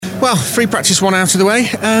Well, free practice one out of the way.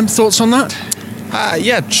 Thoughts on that?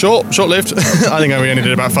 Yeah, short-lived. I think we only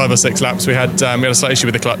did about 5 or 6 laps. We had a slight issue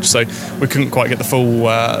with the clutch, so we couldn't quite get the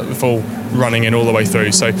full running in all the way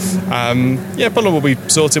through. So, Puller will be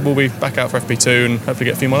sorted. We'll be back out for FP2 and hopefully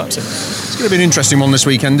get a few more laps in. It's going to be an interesting one this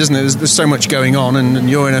weekend, isn't it? There's so much going on, and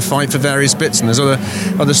you're in a fight for various bits, and there's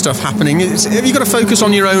other stuff happening. Have you got to focus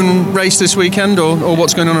on your own race this weekend, or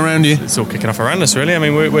what's going on around you? It's all kicking off around us, really. I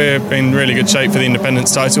mean, we're in really good shape for the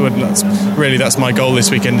Independence title, and that's my goal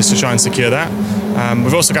this weekend, is to try and secure that.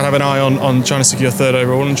 We've also got to have an eye on trying to secure 3rd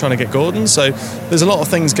overall and trying to get Gordon. So there's a lot of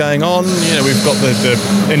things going on. We've got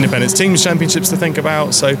the Independence Teams Championships to think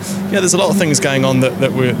about. So there's a lot of things going on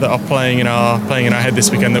that are playing in our head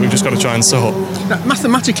this weekend that we've just got to try and sort. Now,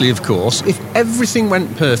 mathematically, of course, if everything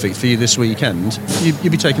went perfect for you this weekend,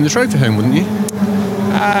 you'd be taking the trophy home, wouldn't you?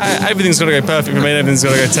 Everything's got to go perfect for me, everything's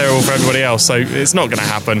got to go terrible for everybody else, so it's not going to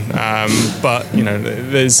happen. But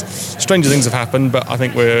there's stranger things have happened, but I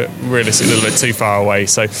think we're realistically a little bit too far away.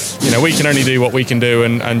 So we can only do what we can do,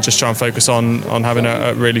 and just try and focus on having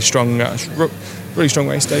a really strong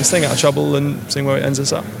race day, staying out of trouble and seeing where it ends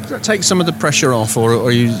us up. Does that take some of the pressure off, or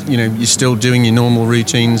are you're still doing your normal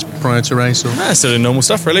routines prior to race? Or? Still doing normal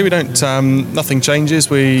stuff, really. We don't. Nothing changes.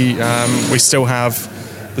 We still have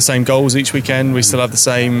the same goals each weekend. We still have the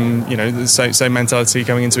same, the same mentality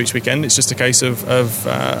coming into each weekend. It's just a case of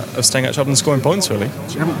staying out of trouble and scoring points, really.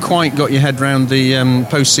 So you haven't quite got your head round the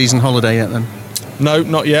post-season holiday yet, then? No,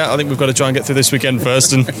 not yet. I think we've got to try and get through this weekend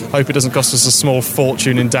first and hope it doesn't cost us a small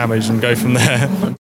fortune in damage and go from there.